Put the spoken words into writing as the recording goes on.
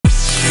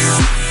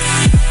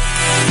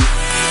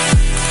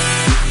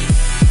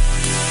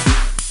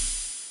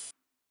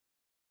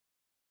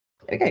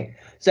Okay,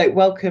 so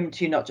welcome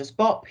to Not Just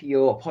Bop,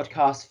 your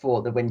podcast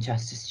for the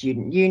Winchester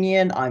Student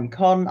Union. I'm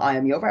Con, I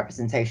am your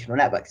representational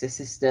networks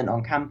assistant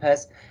on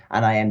campus,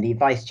 and I am the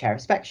Vice Chair of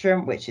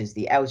Spectrum, which is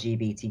the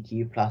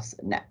LGBTQ plus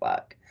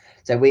network.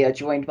 So we are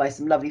joined by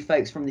some lovely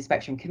folks from the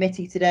Spectrum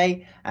Committee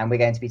today, and we're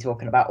going to be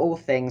talking about all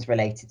things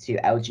related to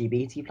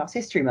LGBT plus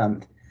History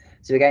Month.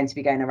 So we're going to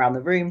be going around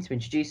the room to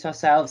introduce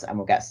ourselves, and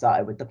we'll get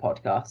started with the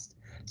podcast.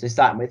 So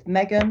starting with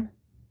Megan.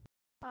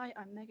 Hi,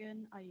 I'm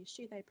Megan. I use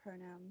she, they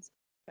pronouns,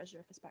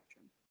 treasurer for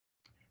Spectrum.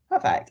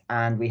 Perfect.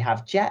 And we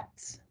have Jet.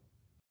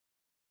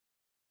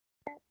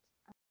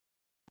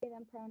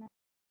 Them pronouns.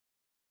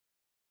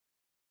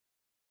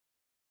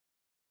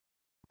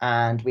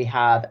 And we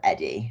have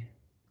Eddie.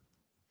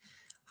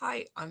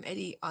 Hi, I'm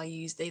Eddie. I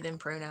use they, them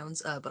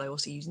pronouns, but I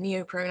also use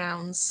neo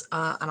pronouns,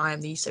 and I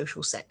am the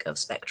social sec of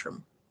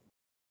Spectrum.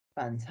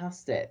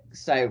 Fantastic.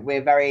 So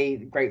we're very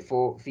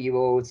grateful for you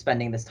all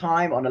spending this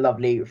time on a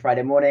lovely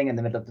Friday morning in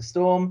the middle of the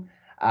storm.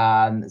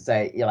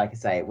 So yeah, like I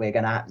say, we're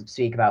going to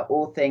speak about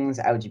all things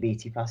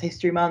LGBT plus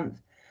History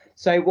Month.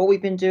 So what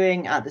we've been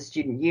doing at the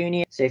Student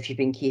Union, so if you've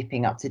been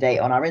keeping up to date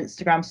on our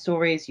Instagram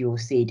stories, you'll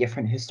see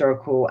different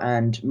historical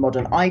and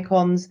modern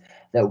icons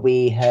that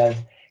we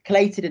have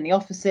collated in the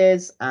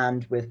offices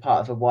and with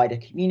part of a wider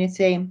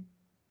community.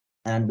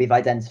 And we've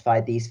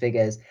identified these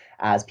figures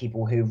as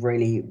people who've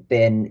really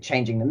been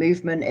changing the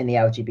movement in the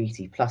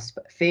LGBT plus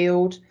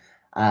field.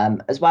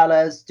 As well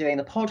as doing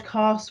the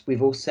podcast,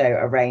 we've also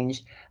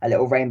arranged a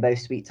little Rainbow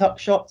Sweet Tuck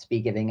shop to be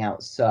giving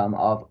out some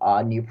of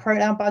our new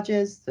pronoun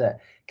badges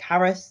that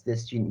Karis, the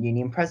Student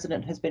Union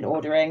President, has been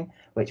ordering,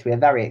 which we are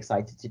very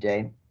excited to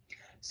do.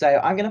 So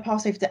I'm going to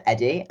pass over to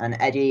Eddie, and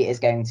Eddie is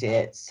going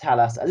to tell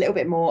us a little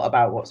bit more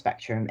about what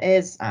Spectrum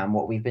is and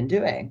what we've been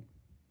doing.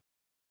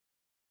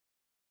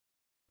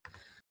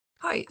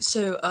 Hi,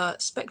 so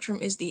Spectrum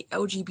is the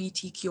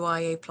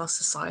LGBTQIA plus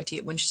society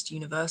at Winchester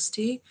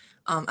University,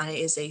 and it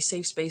is a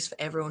safe space for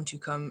everyone to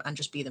come and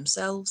just be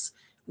themselves.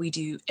 We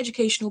do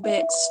educational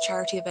bits,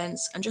 charity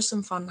events, and just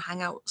some fun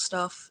hangout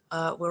stuff.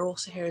 We're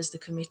also here as the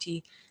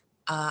committee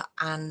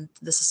and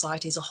the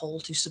society as a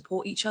whole to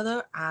support each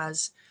other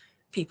as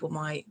people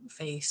might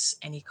face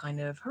any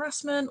kind of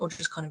harassment or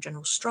just kind of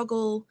general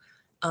struggle.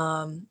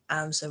 And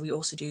so we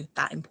also do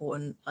that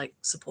important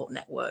support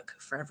network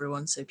for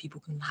everyone so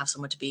people can have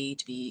somewhere to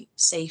be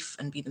safe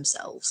and be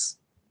themselves.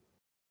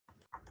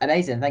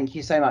 Amazing, thank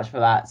you so much for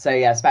that. So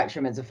yeah,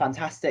 Spectrum is a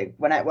fantastic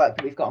network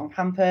that we've got on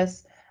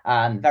campus,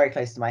 very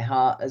close to my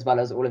heart, as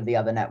well as all of the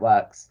other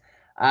networks.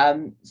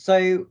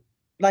 So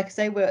like I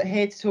say, we're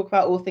here to talk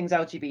about all things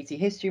LGBT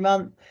History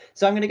Month.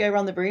 So I'm going to go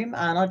around the room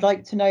and I'd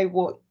like to know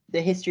what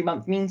the History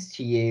Month means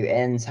to you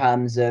in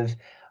terms of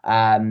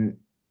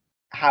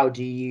how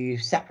do you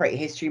separate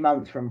History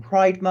Month from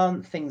Pride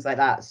Month, things like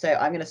that. So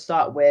I'm going to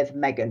start with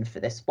Megan for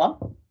this one.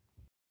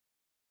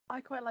 I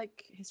quite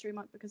like History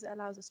Month because it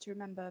allows us to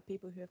remember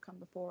people who have come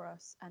before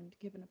us and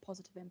given a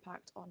positive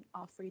impact on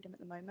our freedom at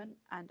the moment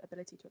and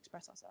ability to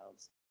express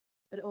ourselves.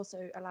 But it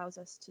also allows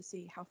us to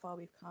see how far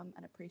we've come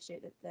and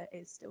appreciate that there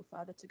is still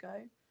further to go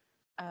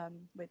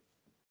with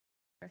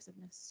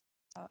aggressiveness,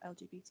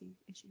 LGBT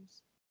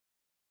issues.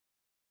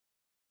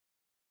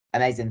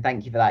 Amazing,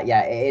 thank you for that.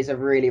 Yeah, it is a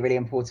really, really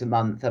important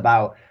month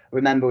about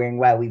remembering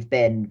where we've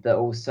been, but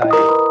also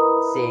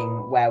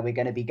seeing where we're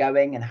going to be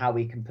going and how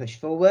we can push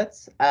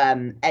forwards.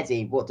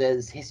 Eddie, what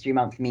does History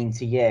Month mean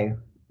to you?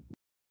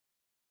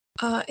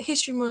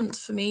 History Month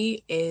for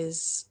me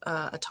is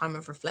a time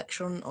of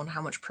reflection on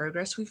how much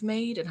progress we've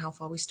made and how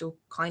far we still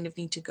kind of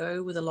need to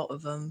go with a lot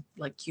of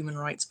human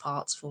rights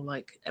parts for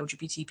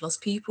LGBT plus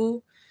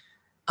people.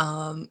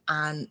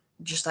 And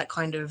just that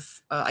kind of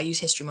I use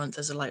History Month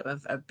as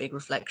a big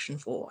reflection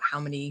for how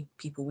many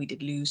people we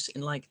did lose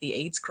in the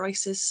AIDS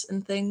crisis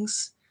and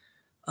things.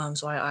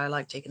 So I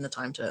like taking the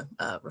time to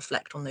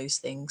reflect on those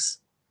things.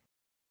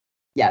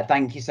 Yeah,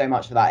 thank you so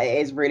much for that. It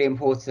is really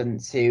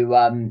important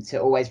to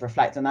always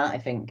reflect on that. I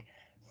think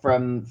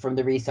from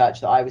the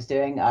research that I was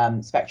doing,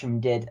 Spectrum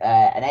did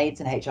an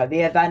AIDS and HIV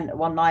event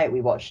one night.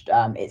 We watched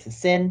It's a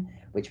Sin,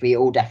 which we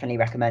all definitely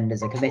recommend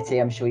as a committee.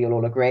 I'm sure you'll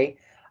all agree.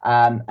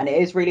 And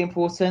it is really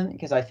important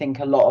because I think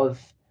a lot of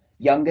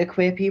younger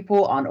queer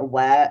people aren't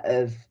aware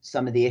of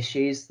some of the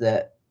issues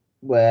that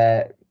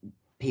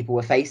people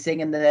were facing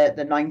in the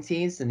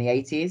 90s and the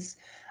 80s.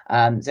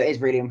 So it is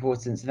really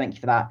important. So thank you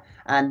for that.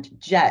 And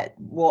Jet,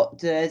 what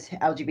does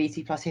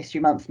LGBT plus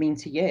History Month mean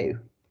to you?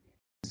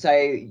 So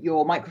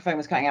your microphone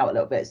was cutting out a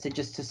little bit. So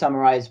just to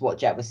summarize what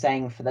Jet was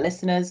saying for the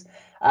listeners.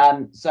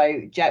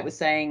 So Jet was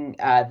saying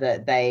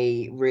that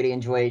they really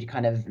enjoyed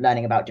kind of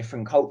learning about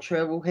different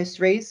cultural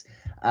histories.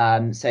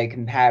 So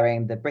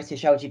comparing the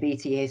British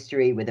LGBT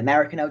history with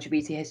American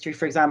LGBT history,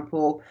 for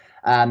example,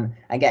 and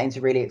getting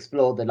to really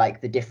explore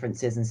the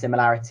differences and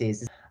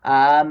similarities.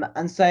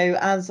 And so,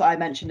 as I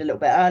mentioned a little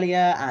bit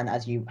earlier, and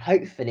as you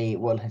hopefully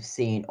will have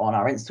seen on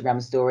our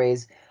Instagram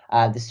stories,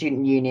 the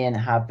Student Union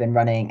have been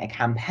running a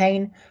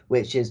campaign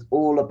which is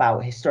all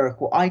about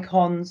historical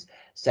icons.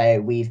 So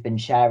we've been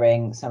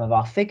sharing some of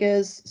our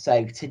figures.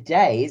 So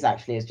today's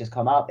actually has just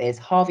come up is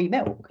Harvey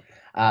Milk.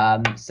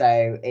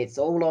 So it's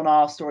all on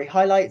our story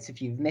highlights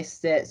if you've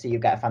missed it, so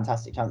you'll get a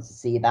fantastic chance to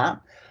see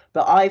that.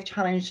 But I've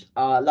challenged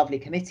our lovely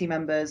committee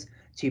members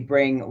to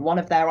bring one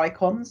of their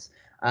icons.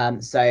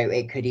 So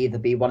it could either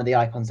be one of the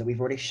icons that we've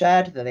already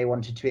shared that they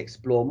wanted to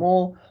explore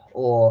more,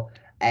 or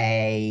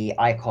a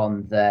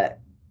icon that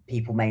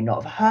people may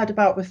not have heard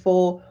about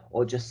before,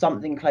 or just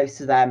something close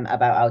to them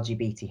about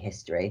LGBT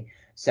history.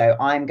 So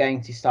I'm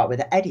going to start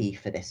with Eddie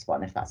for this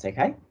one, if that's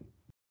okay.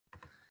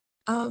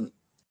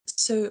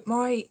 So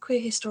my queer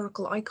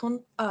historical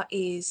icon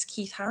is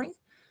Keith Haring,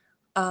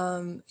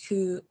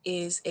 who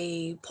is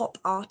a pop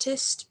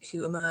artist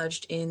who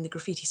emerged in the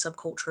graffiti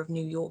subculture of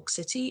New York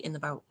City in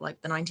about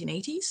like the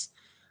 1980s.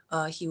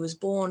 He was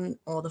born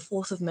on the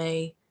 4th of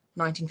May,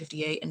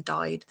 1958 and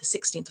died the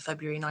 16th of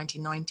February,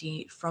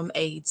 1990 from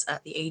AIDS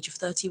at the age of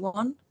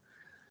 31.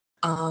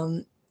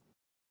 And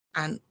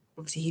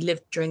obviously he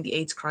lived during the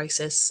AIDS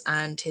crisis,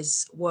 and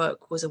his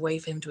work was a way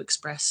for him to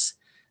express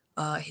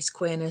his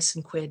queerness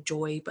and queer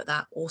joy, but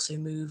that also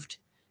moved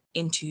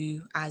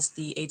into, as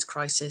the AIDS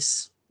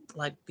crisis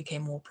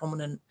became more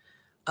prominent,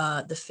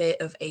 the fear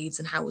of AIDS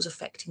and how it was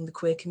affecting the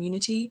queer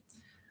community.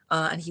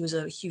 And he was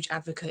a huge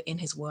advocate in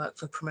his work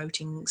for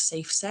promoting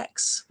safe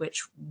sex,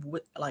 which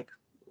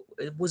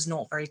it was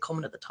not very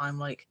common at the time.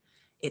 Like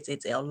it's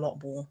a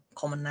lot more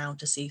common now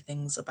to see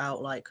things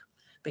about like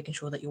making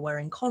sure that you're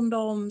wearing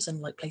condoms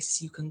and like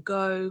places you can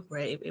go,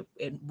 where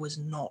it was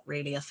not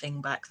really a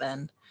thing back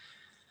then.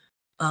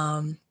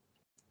 And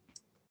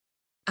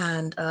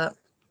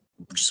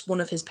just one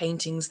of his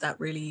paintings that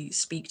really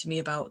speak to me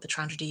about the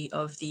tragedy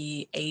of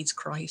the AIDS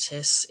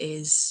crisis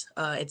is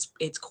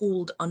it's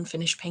called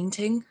Unfinished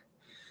Painting.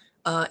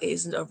 It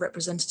is a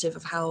representative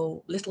of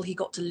how little he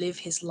got to live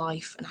his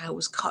life and how it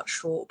was cut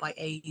short by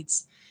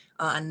AIDS.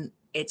 And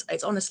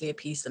it's honestly a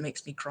piece that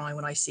makes me cry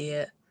when I see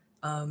it.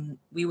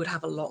 We would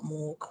have a lot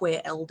more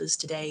queer elders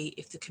today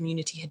if the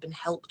community had been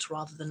helped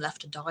rather than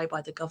left to die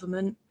by the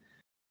government.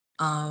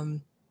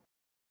 And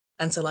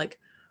so like,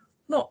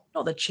 not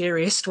the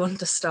cheeriest one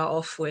to start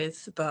off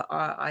with, but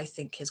I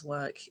think his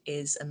work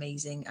is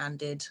amazing and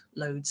did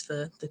loads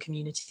for the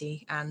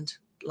community, and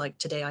like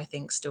today I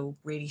think still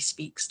really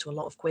speaks to a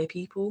lot of queer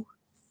people.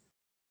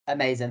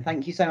 Amazing.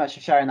 Thank you so much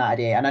for sharing that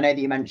idea. And I know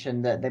that you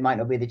mentioned that they might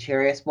not be the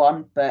cheeriest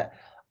one, but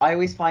I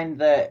always find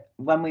that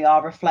when we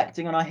are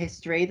reflecting on our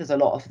history, there's a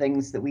lot of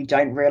things that we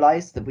don't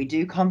realize, that we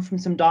do come from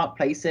some dark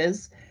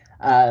places.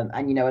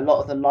 And, you know, a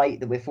lot of the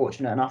light that we're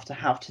fortunate enough to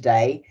have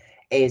today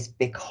is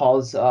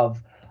because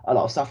of a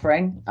lot of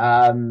suffering.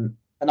 And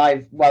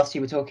whilst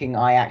you were talking,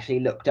 I actually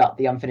looked up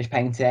the Unfinished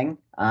Painting,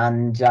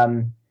 and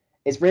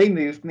it's really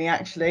moved me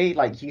actually.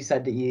 Like you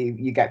said that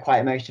you get quite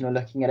emotional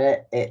looking at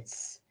it. It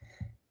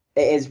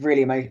is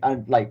really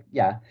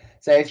yeah.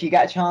 So if you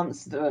get a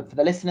chance, for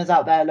the listeners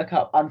out there, look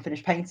up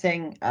Unfinished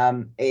Painting.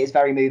 It is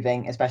very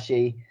moving,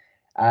 especially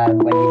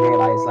when you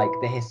realize like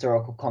the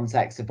historical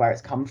context of where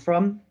it's come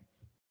from.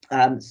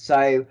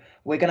 So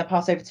we're going to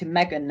pass over to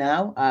Megan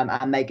now,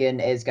 and Megan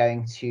is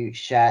going to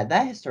share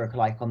their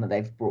historical icon that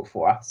they've brought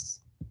for us.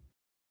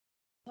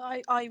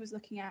 I was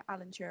looking at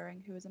Alan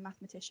Turing, who was a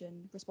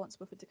mathematician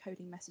responsible for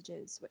decoding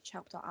messages which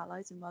helped our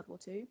allies in World War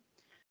II.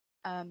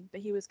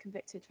 But he was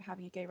convicted for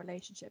having a gay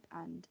relationship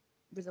and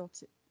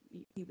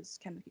he was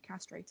chemically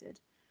castrated,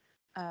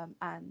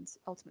 and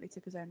ultimately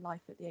took his own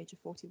life at the age of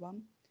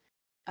 41.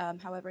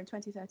 However, in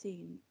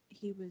 2013,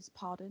 he was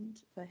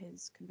pardoned for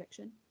his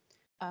conviction,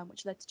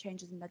 which led to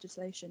changes in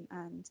legislation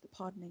and the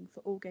pardoning for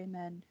all gay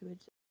men who had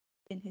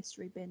in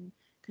history been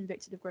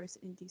convicted of gross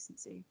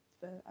indecency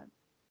for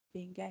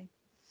being gay.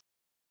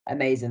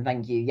 Amazing,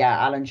 thank you. Yeah,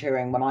 Alan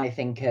Turing, when I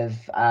think of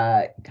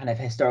kind of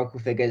historical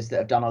figures that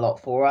have done a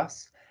lot for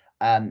us,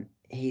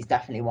 he's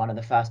definitely one of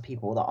the first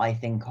people that I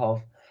think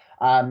of.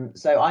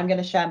 So I'm going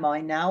to share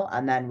mine now,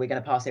 and then we're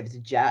going to pass over to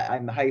Jet.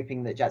 I'm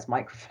hoping that Jet's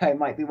microphone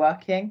might be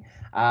working.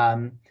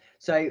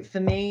 So for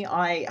me,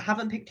 I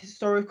haven't picked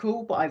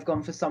historical, but I've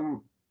gone for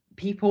some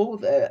people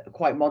that are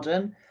quite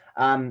modern.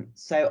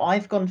 So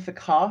I've gone for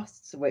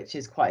casts, which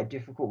is quite a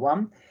difficult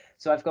one.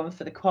 So I've gone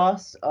for the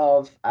cast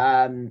of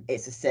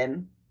It's a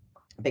Sin,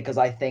 because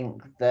I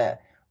think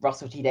that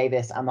Russell T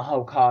Davies and the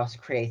whole cast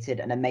created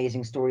an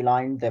amazing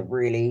storyline that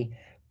really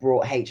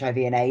brought HIV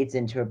and AIDS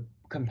into a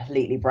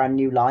completely brand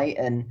new light,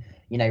 and,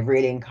 you know,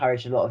 really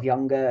encouraged a lot of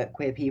younger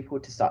queer people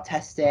to start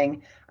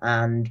testing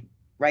and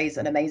raise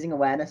an amazing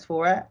awareness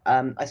for it.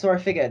 I saw a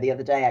figure the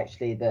other day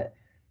actually that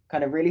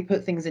kind of really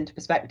put things into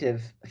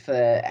perspective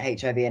for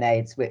HIV and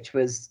AIDS, which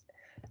was,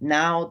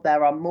 now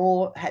there are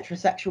more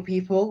heterosexual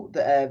people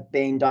that are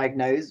being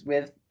diagnosed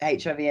with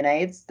HIV and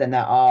AIDS than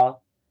there are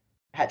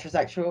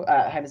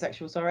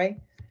homosexual, sorry.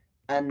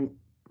 And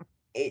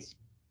it's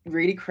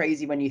really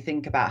crazy when you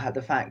think about how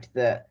the fact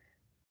that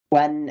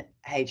when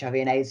HIV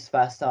and AIDS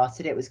first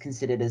started, it was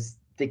considered as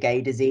the gay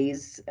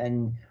disease,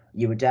 and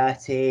you were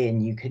dirty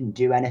and you couldn't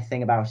do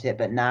anything about it.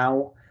 But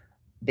now,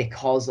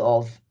 because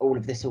of all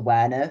of this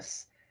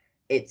awareness,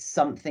 it's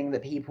something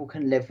that people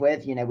can live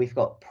with. You know, we've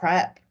got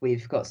PrEP,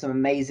 we've got some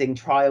amazing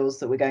trials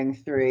that we're going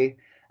through,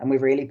 and we're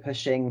really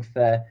pushing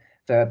for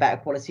for a better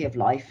quality of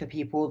life for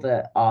people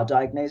that are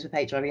diagnosed with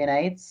HIV and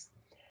AIDS.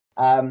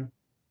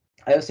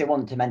 I also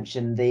want to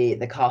mention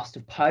the cast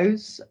of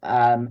Pose.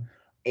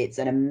 It's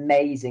an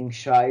amazing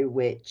show,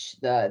 which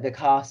the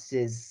cast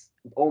is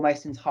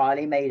almost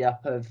entirely made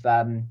up of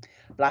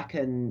Black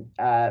and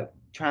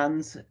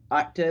trans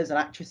actors and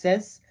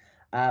actresses,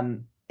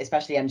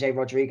 especially MJ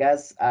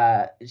Rodriguez.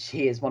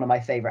 She is one of my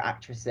favorite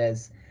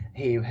actresses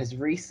who has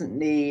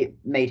recently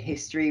made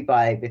history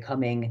by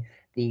becoming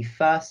the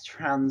first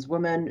trans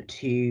woman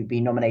to be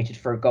nominated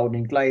for a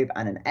Golden Globe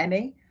and an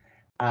Emmy.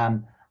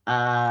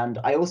 And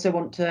I also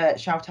want to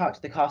shout out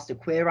to the cast of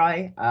Queer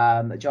Eye,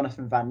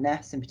 Jonathan Van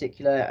Ness in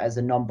particular, as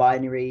a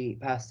non-binary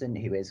person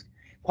who is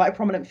quite a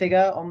prominent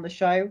figure on the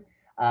show.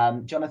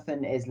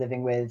 Jonathan is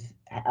living with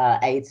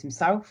AIDS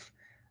himself,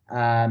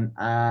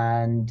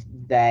 and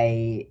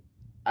they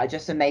are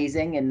just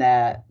amazing in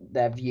their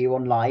view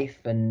on life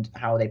and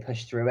how they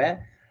push through it.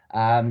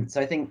 So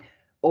I think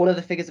all of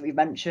the figures that we've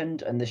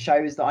mentioned and the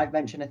shows that I've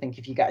mentioned, I think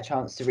if you get a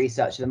chance to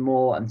research them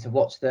more and to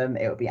watch them,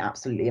 it would be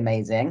absolutely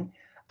amazing.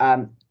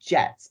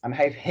 Jet, I'm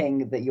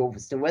hoping that you're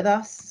still with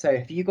us. So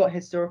have you got a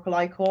historical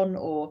icon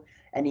or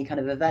any kind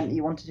of event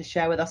you wanted to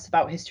share with us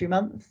about History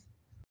Month?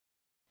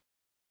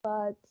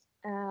 But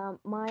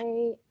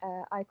my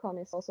icon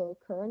is also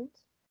current.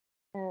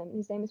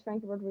 His name is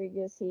Frankie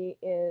Rodriguez. He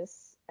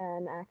is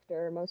an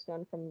actor most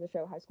known from the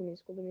show High School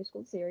Musical, the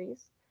musical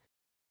series.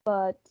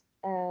 But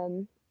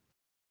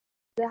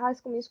the High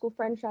School Musical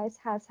franchise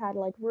has had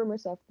like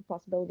rumors of the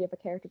possibility of a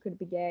character could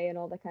be gay and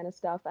all that kind of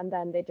stuff, and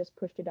then they just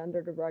pushed it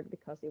under the rug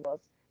because it was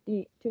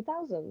the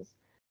 2000s.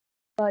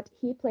 But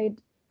he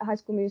played the High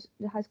School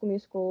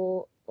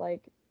Musical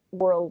like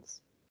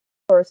world's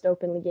first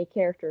openly gay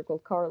character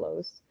called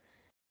Carlos,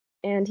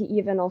 and he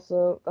even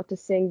also got to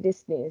sing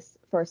Disney's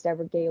first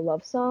ever gay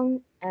love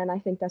song, and I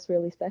think that's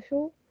really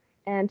special.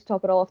 And to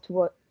top it all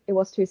off, it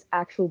was to his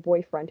actual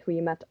boyfriend who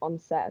he met on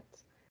set.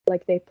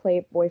 Like they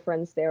play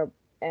boyfriends there,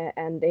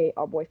 and they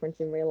are boyfriends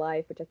in real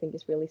life, which I think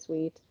is really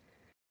sweet.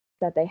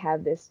 That they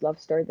have this love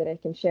story that I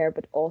can share,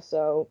 but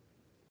also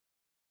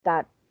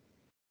that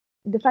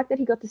the fact that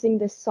he got to sing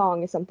this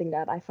song is something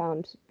that I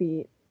found to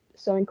be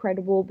so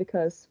incredible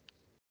because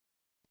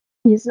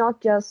he's not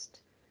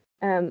just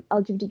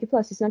LGBTQ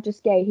plus. He's not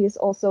just gay. He's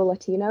also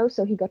Latino,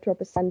 so he got to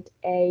represent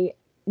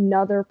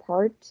another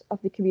part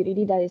of the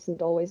community that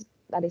isn't all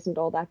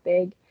that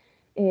big.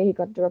 He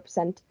got to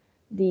represent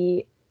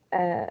the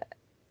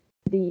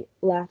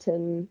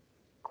Latin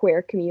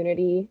queer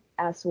community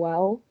as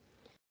well.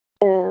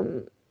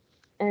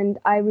 And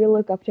I really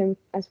look up to him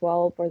as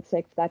well for the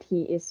sake that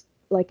he is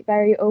like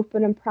very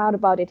open and proud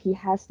about it. He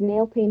has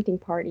nail painting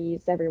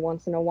parties every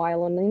once in a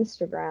while on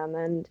Instagram,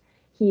 and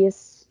he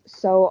is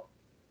so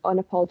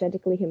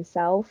unapologetically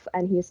himself,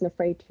 and he isn't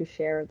afraid to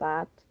share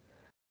that.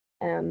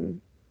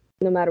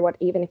 No matter what,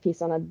 even if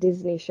he's on a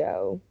Disney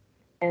show,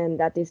 and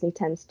that Disney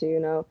tends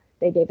to,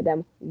 they gave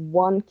them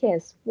one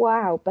kiss,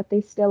 wow, but they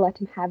still let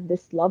him have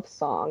this love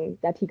song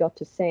that he got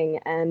to sing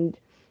and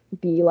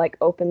be like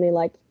openly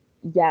like,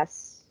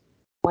 yes,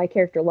 my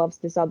character loves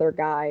this other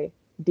guy,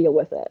 deal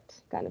with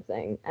it, kind of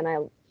thing. And I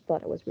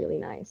thought it was really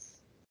nice.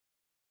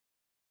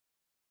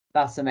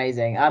 That's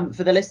amazing.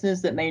 For the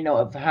listeners that may not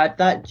have heard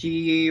that, do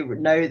you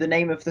know the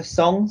name of the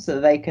song so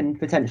that they can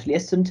potentially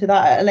listen to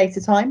that at a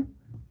later time?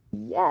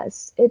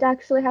 Yes, it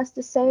actually has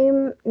the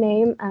same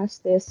name as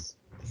this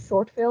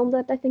short film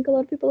that I think a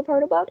lot of people have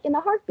heard about, In a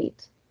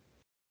Heartbeat.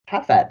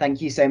 Perfect.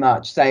 Thank you so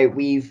much. So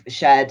we've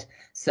shared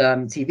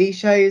some TV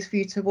shows for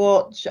you to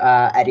watch.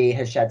 Eddie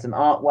has shared some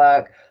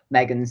artwork.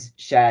 Megan's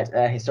shared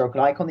a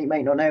historical icon that you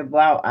might not know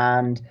about,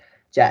 and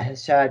Jet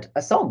has shared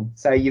a song.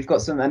 So you've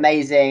got some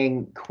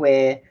amazing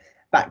queer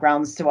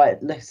backgrounds to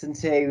listen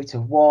to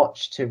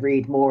watch, to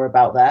read more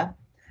about there.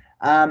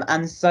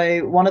 And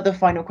so one of the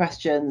final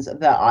questions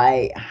that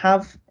I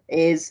have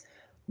is,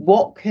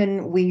 what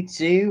can we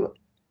do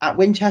at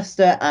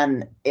Winchester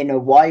and in a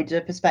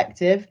wider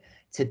perspective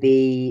to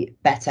be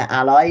better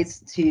allies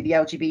to the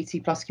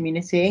LGBT plus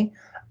community?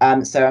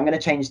 So I'm going to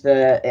change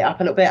it up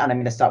a little bit, and I'm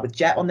going to start with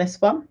Jet on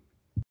this one.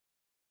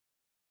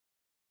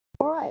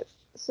 All right.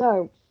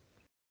 So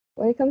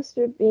when it comes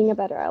to being a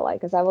better ally,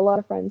 because I have a lot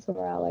of friends who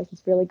are allies,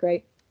 it's really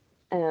great.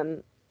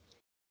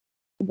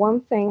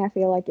 One thing I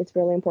feel like it's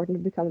really important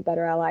to become a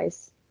better ally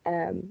is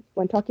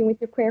when talking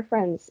with your queer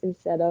friends,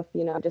 instead of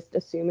just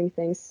assuming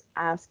things,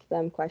 ask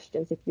them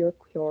questions if you're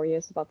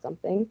curious about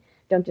something.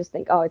 Don't just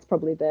think, oh, it's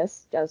probably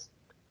this. Just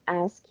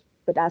ask,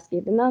 but ask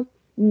it in a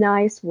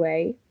nice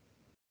way.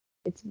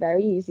 It's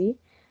very easy.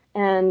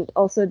 And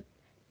also,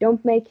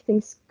 don't make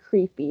things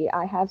creepy.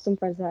 I have some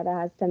friends that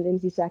has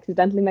tendencies to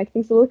accidentally make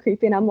things a little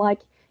creepy, and I'm like,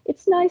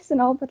 it's nice and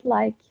all, but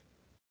like,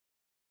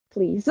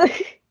 please.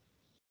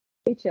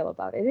 Be chill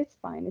about it. It's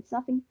fine. It's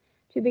nothing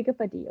too big of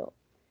a deal.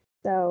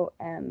 So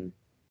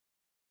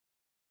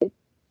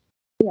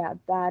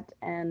that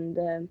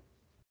and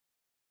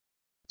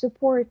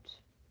support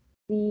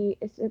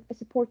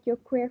support your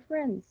queer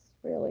friends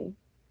really.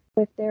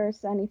 If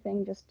there's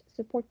anything, just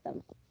support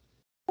them.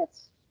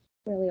 That's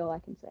really all I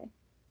can say.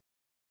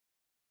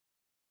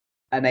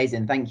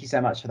 Amazing. Thank you so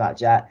much for that,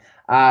 Jet.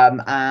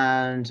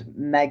 And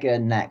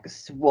Megan,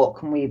 next, what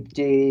can we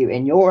do,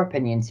 in your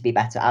opinion, to be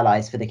better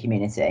allies for the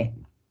community?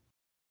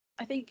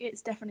 I think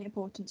it's definitely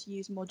important to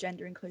use more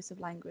gender inclusive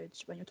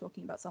language when you're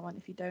talking about someone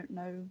if you don't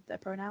know their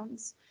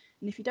pronouns.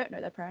 And if you don't know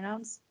their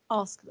pronouns,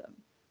 ask them,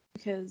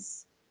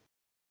 because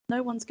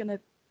no one's going to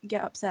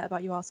get upset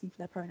about you asking for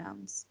their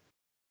pronouns.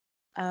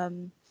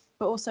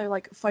 But also,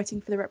 like, fighting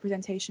for the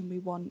representation we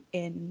want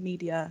in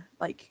media,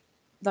 like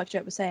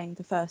Jet was saying,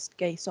 the first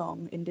gay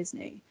song in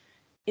Disney.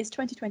 It's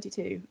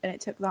 2022 and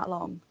it took that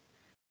long.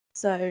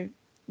 So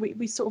we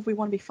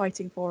want to be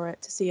fighting for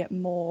it, to see it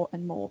more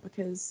and more,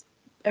 because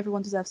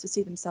everyone deserves to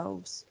see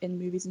themselves in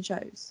movies and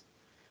shows.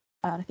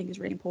 And I think it's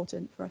really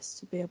important for us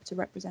to be able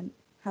to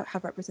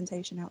have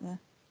representation out there.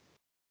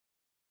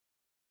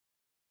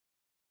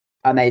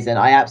 Amazing.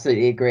 I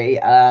absolutely agree.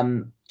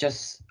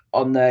 Just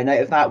on the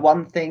note of that,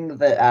 one thing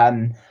that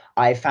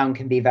I found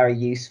can be very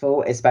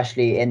useful,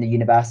 especially in the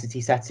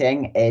university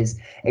setting, is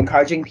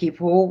encouraging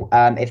people,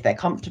 if they're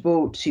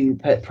comfortable, to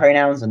put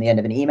pronouns on the end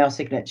of an email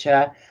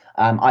signature.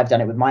 I've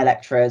done it with my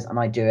lecturers, and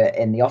I do it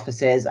in the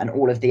offices, and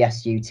all of the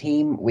SU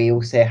team. We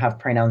also have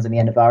pronouns on the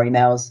end of our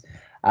emails.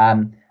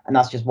 And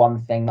that's just one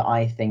thing that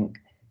I think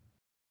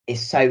is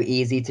so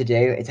easy to do.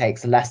 It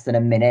takes less than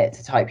a minute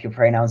to type your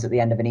pronouns at the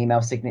end of an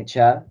email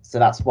signature. So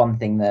that's one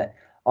thing that,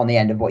 on the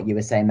end of what you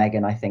were saying,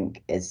 Megan, I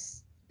think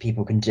is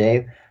people can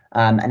do.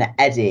 And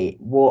Eddie,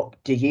 what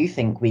do you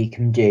think we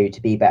can do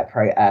to be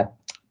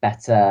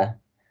better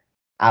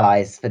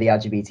allies for the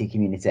LGBT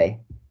community?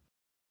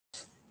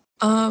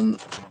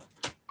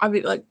 I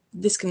mean, like,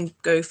 this can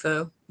go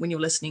for when you're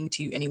listening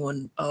to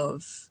anyone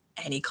of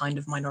any kind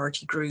of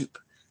minority group.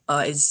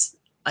 It's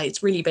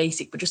really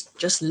basic, but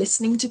just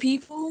listening to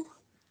people,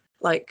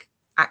 like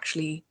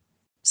actually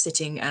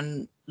sitting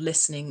and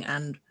listening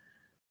and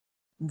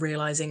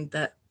realizing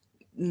that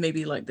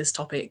maybe like this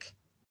topic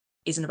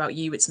isn't about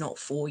you, it's not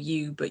for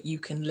you, but you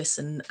can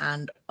listen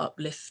and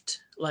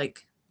uplift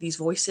like these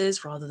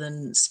voices rather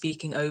than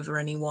speaking over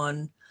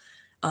anyone.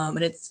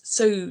 And it's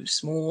so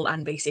small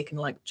and basic, and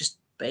like just,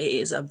 but it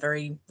is a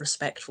very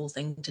respectful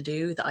thing to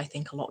do that I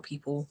think a lot of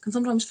people can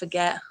sometimes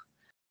forget.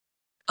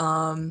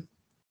 And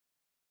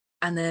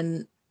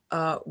then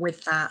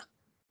with that,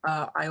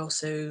 I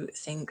also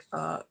think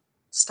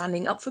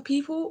standing up for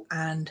people,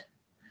 and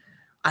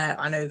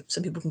I know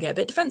some people can get a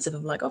bit defensive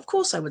of like, of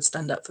course I would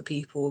stand up for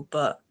people,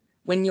 but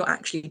when you're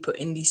actually put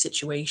in these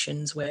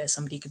situations where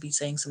somebody could be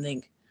saying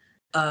something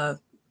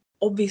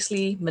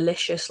obviously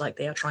malicious, like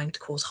they are trying to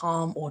cause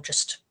harm, or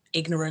just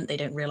ignorant, they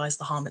don't realize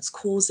the harm it's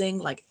causing,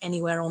 like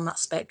anywhere on that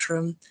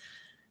spectrum,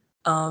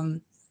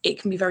 it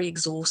can be very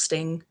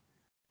exhausting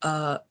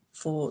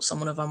for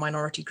someone of a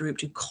minority group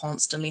to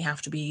constantly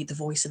have to be the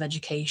voice of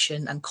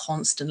education and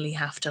constantly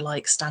have to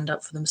like stand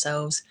up for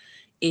themselves.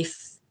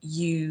 If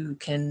you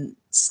can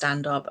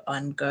stand up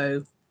and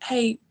go,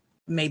 hey,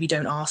 maybe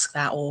don't ask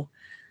that, or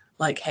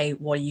like, hey,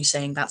 what are you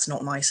saying? That's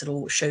not nice at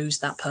all. It shows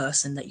that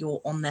person that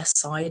you're on their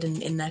side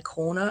and in their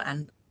corner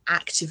and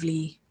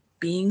actively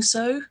being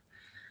so.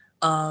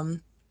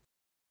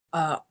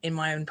 In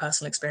my own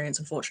personal experience,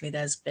 unfortunately,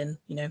 there's been,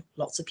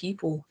 lots of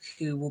people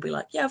who will be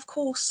like, yeah, of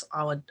course,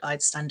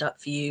 I'd stand up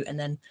for you, and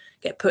then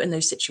get put in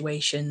those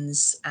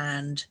situations,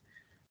 and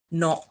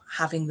not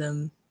having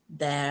them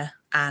there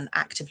and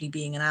actively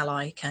being an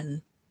ally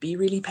can be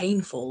really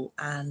painful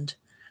and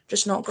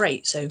just not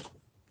great. So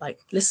like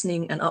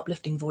listening and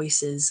uplifting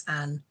voices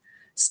and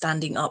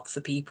standing up for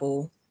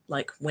people,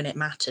 like when it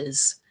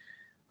matters,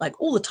 like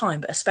all the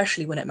time, but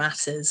especially when it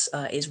matters,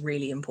 is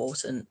really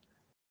important.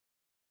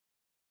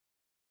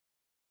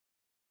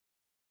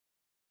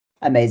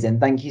 Amazing.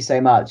 Thank you so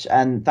much.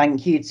 And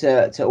thank you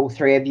to all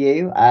three of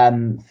you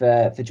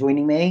for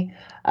joining me.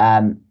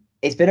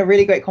 It's been a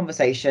really great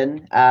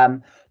conversation.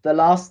 The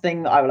last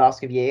thing that I will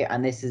ask of you,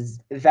 and this is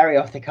very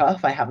off the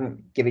cuff, I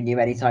haven't given you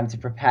any time to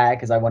prepare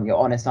because I want your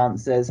honest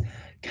answers.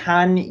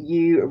 Can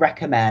you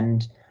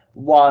recommend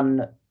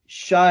one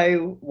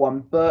show, one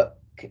book,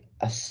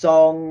 a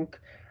song,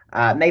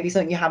 maybe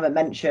something you haven't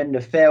mentioned,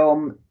 a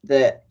film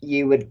that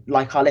you would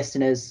like our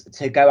listeners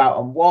to go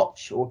out and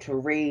watch, or to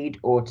read,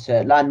 or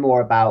to learn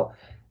more about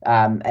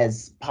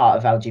as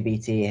part of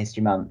LGBT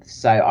History Month?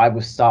 So I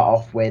will start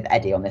off with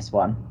Eddie on this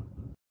one.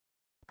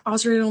 I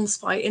was really on the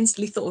spot. I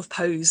instantly thought of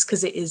Pose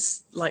because it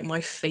is like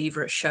my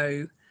favorite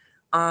show.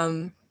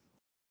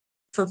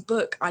 For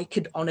book, I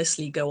could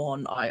honestly go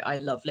on. I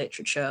love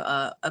literature.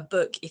 A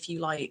book, if you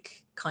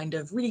like kind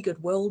of really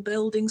good world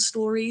building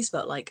stories,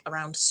 but like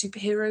around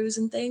superheroes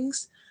and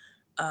things,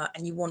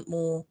 and you want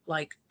more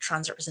like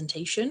trans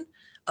representation,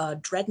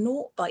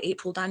 Dreadnought by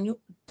April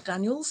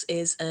Daniels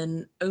is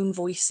an own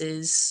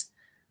voices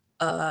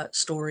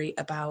story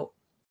about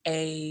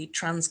a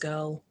trans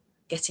girl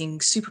getting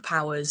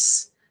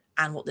superpowers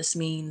and what this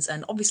means.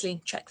 And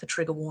obviously check for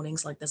trigger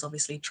warnings, like there's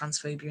obviously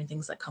transphobia and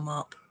things that come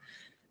up.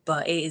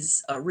 But it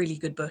is a really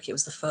good book. It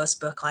was the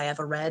first book I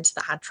ever read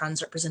that had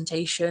trans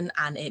representation,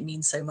 and it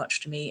means so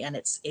much to me. And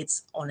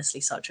it's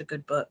honestly such a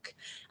good book.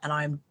 And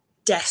I'm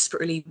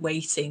desperately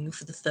waiting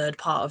for the third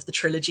part of the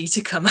trilogy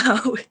to come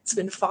out. It's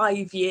been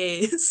 5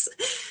 years.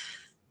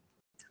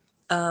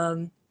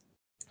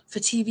 For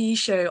TV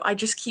show, I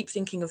just keep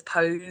thinking of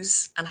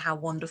Pose and how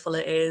wonderful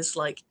it is.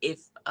 Like,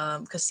 if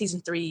because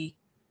season 3,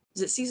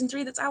 is it season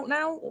 3 that's out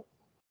now?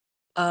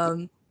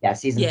 Yeah,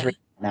 season 3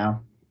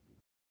 now.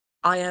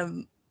 I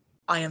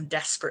am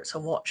desperate to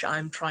watch it.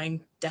 I'm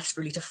trying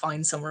desperately to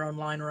find somewhere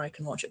online where I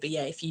can watch it. But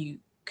yeah, if you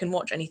can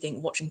watch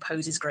anything, watching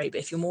Pose is great.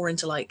 But if you're more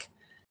into like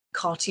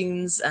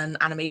cartoons and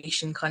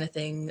animation kind of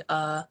thing,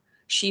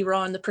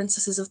 She-Ra and the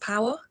Princesses of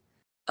Power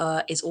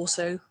is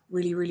also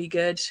really, really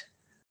good.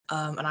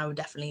 And I would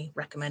definitely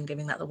recommend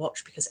giving that the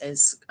watch, because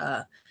as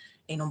a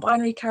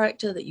non-binary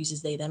character that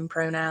uses they them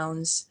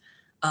pronouns,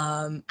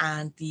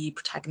 and the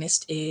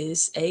protagonist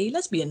is a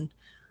lesbian,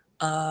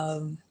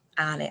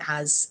 and it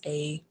has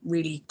a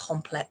really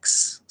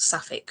complex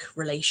sapphic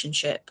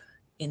relationship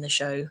in the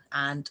show,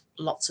 and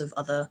lots of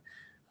other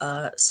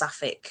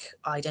sapphic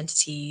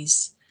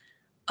identities,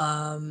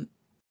 and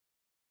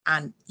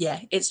yeah,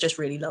 it's just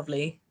really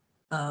lovely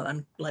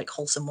and like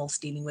wholesome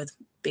whilst dealing with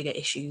bigger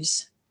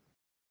issues.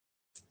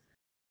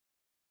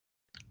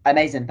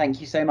 Amazing.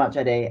 Thank you so much,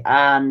 Eddie.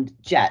 And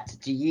Jet,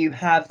 do you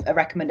have a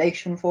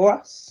recommendation for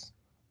us?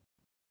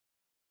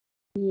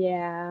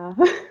 Yeah.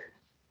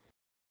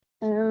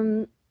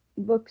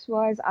 Books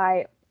wise,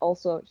 I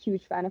also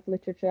huge fan of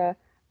literature.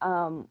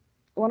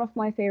 One of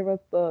my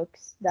favorite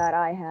books that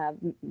I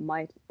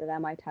might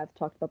have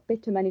talked about a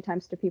bit too many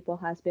times to people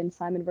has been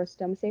Simon vs.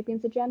 Homo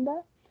Sapiens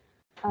Agenda.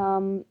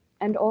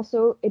 And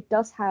also it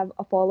does have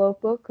a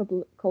follow-up book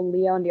called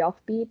Leah on the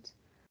Offbeat,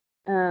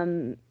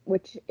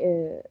 which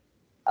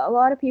a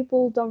lot of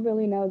people don't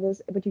really know this,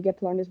 but you get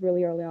to learn this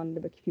really early on in the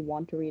book if you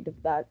want to read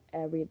that,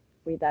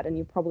 read that, and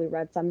you probably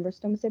read Simon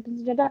vs. Homo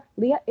Sapiens Agenda.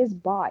 Leah is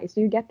bi,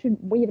 so you get to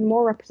even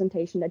more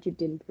representation that you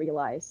didn't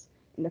realize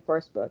in the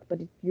first book,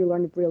 but you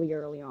learn it really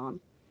early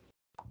on,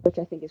 which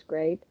I think is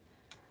great.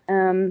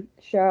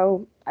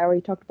 Show, I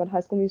already talked about High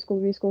School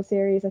Musical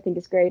series, I think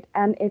is great,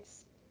 and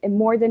it's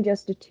more than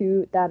just the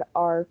two that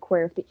are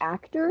queer of the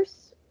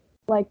actors.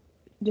 Like,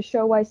 the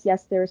show-wise,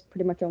 yes, there's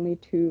pretty much only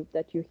two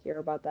that you hear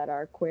about that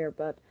are queer,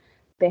 but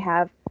they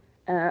have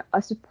a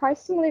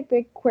surprisingly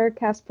big queer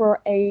cast for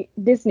a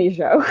Disney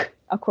show,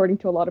 according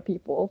to a lot of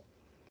people.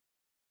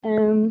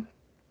 I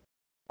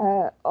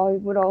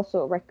would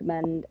also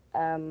recommend,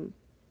 when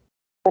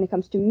it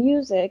comes to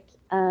music,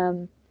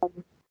 one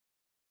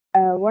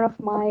of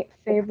my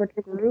favorite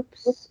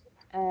groups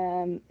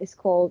is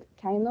called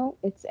Kaino.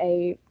 It's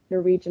a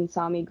Norwegian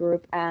Sami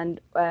group,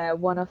 and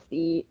one of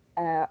the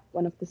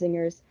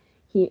singers,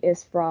 he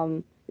is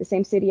from the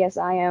same city as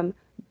I am,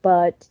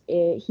 but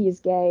he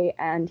is gay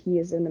and he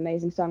is an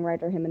amazing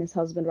songwriter. Him and his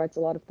husband writes a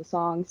lot of the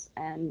songs,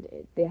 and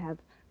they have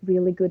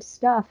really good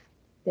stuff.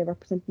 They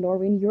represent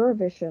Norway in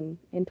Eurovision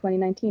in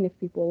 2019, if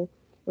people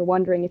were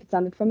wondering if it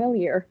sounded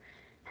familiar.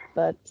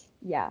 But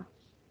yeah,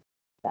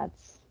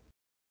 that's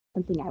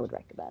something I would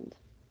recommend.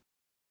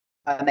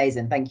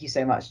 Amazing. Thank you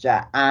so much,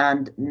 Jet.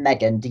 And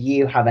Megan, do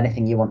you have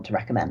anything you want to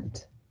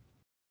recommend?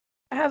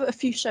 I have a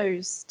few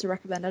shows to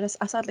recommend.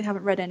 I sadly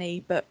haven't read any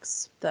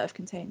books that have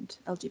contained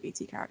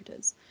LGBT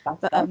characters.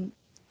 But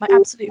my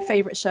absolute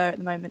favourite show at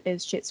the moment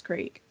is Schitt's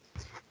Creek,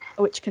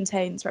 which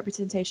contains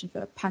representation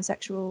for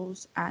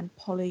pansexuals and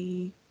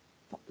poly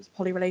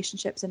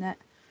relationships in it.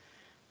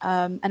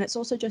 And it's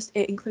also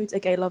it includes a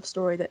gay love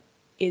story that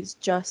is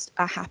just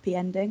a happy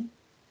ending,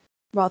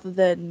 rather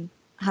than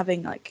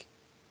having like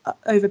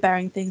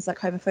overbearing things like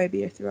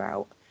homophobia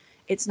throughout.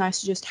 It's nice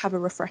to just have a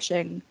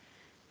refreshing,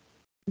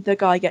 the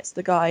guy gets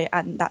the guy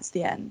and that's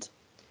the end.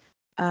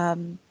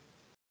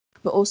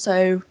 But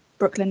also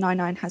Brooklyn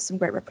Nine-Nine has some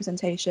great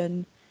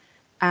representation,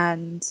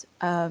 and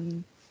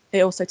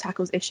it also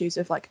tackles issues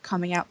of like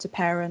coming out to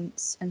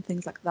parents and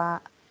things like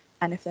that,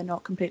 and if they're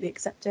not completely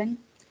accepting.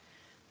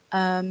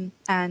 And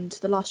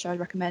the last show I'd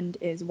recommend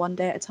is One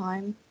Day at a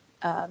Time.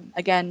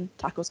 Again,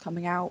 tackles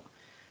coming out.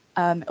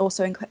 It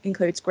also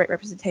includes great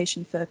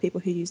representation for people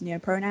who use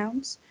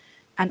neopronouns,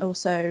 and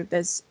also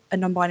there's a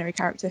non-binary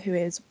character who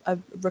is a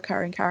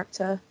recurring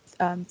character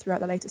throughout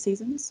the later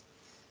seasons.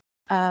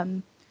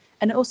 And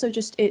it also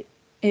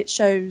it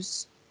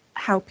shows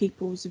how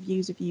people's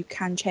views of you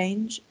can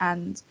change,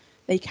 and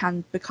they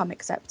can become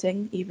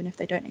accepting even if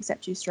they don't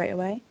accept you straight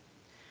away.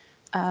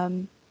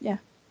 Yeah.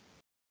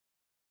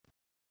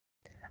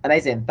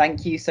 Amazing.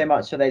 Thank you so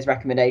much for those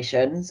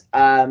recommendations.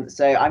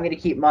 So I'm going to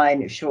keep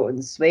mine short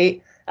and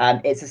sweet.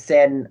 It's a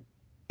Sin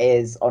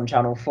is on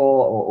Channel 4,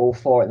 or all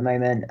 4 at the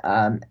moment.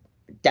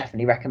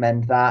 Definitely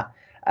recommend that.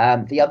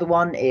 The other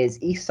one is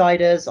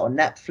Eastsiders on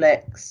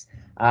Netflix.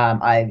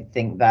 I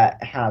think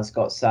that has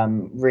got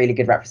some really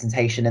good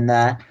representation in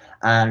there.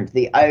 And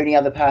the only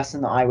other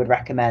person that I would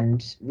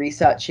recommend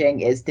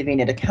researching is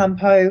Davina De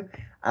Campo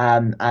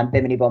and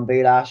Bimini Bon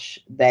Boulash.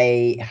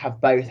 They have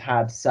both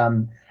had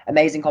some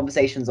amazing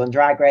conversations on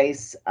Drag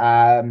Race.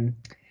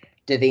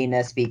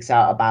 Davina speaks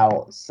out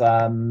about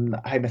some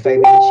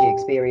homophobia that she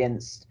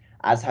experienced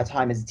as her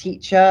time as a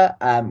teacher,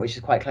 which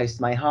is quite close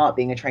to my heart,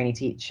 being a trainee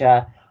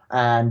teacher.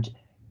 And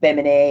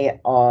Bimini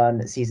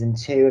on season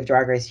 2 of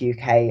Drag Race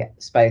UK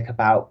spoke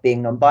about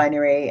being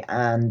non-binary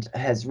and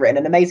has written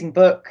an amazing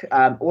book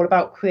all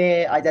about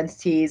queer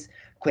identities,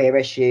 queer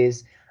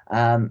issues.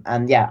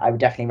 And yeah, I would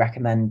definitely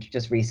recommend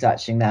just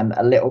researching them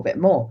a little bit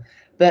more.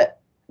 But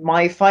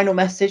my final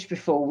message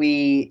before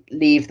we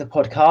leave the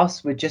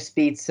podcast would just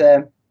be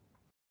to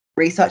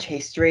research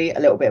history a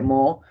little bit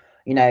more.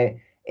 You know,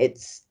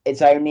 it's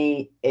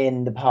only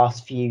in the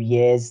past few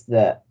years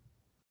that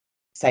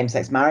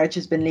same-sex marriage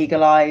has been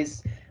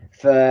legalized.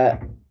 For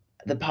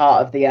the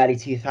part of the early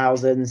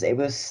 2000s, it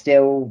was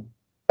still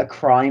a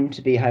crime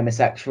to be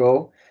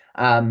homosexual.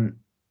 And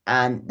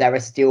there are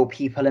still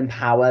people in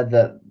power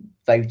that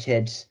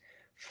voted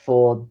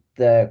for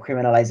the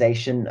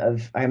criminalization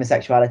of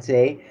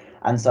homosexuality.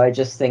 And so I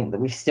just think that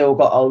we've still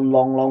got a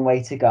long, long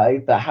way to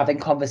go. But having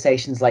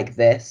conversations like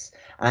this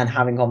and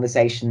having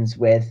conversations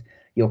with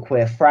your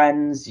queer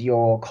friends,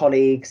 your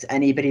colleagues,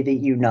 anybody that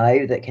you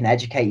know that can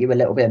educate you a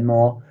little bit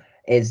more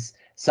is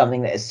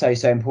something that is so,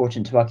 so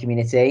important to our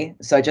community.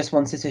 So I just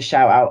wanted to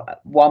shout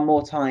out one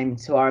more time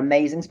to our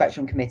amazing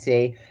Spectrum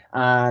committee,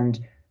 and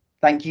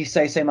thank you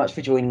so, so much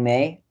for joining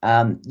me.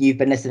 You've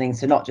been listening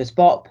to Not Just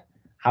Bop.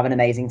 Have an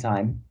amazing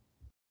time.